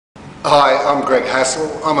Hi, I'm Greg Hassall.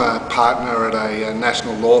 I'm a partner at a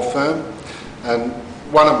national law firm, and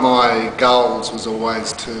one of my goals was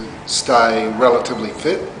always to stay relatively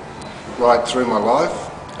fit right through my life,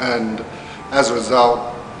 and as a result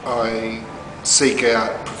I seek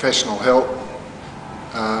out professional help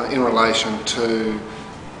in relation to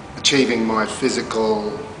achieving my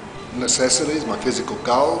physical necessities, my physical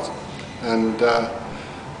goals, and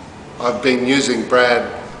I've been using Brad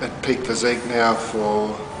at Peak Physique now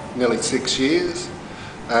for nearly 6 years,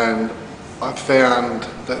 and I've found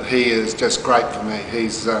that he is just great for me.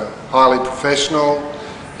 He's highly professional,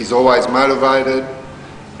 he's always motivated.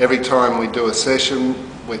 Every time we do a session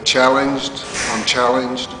we're challenged, I'm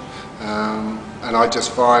challenged, and I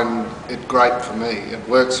just find it great for me, it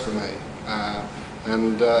works for me,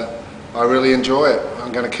 and I really enjoy it.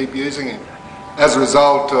 I'm going to keep using him. As a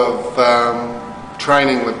result of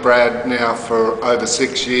training with Brad now for over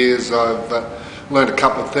 6 years, I've learned a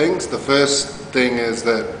couple of things. The first thing is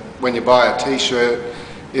that when you buy a t-shirt,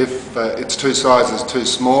 if it's 2 sizes too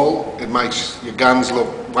small, it makes your guns look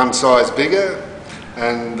 1 size bigger.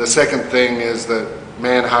 And the second thing is that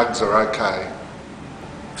man hugs are okay.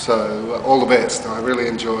 So all the best. I really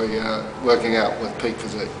enjoy working out with Peak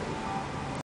Physique.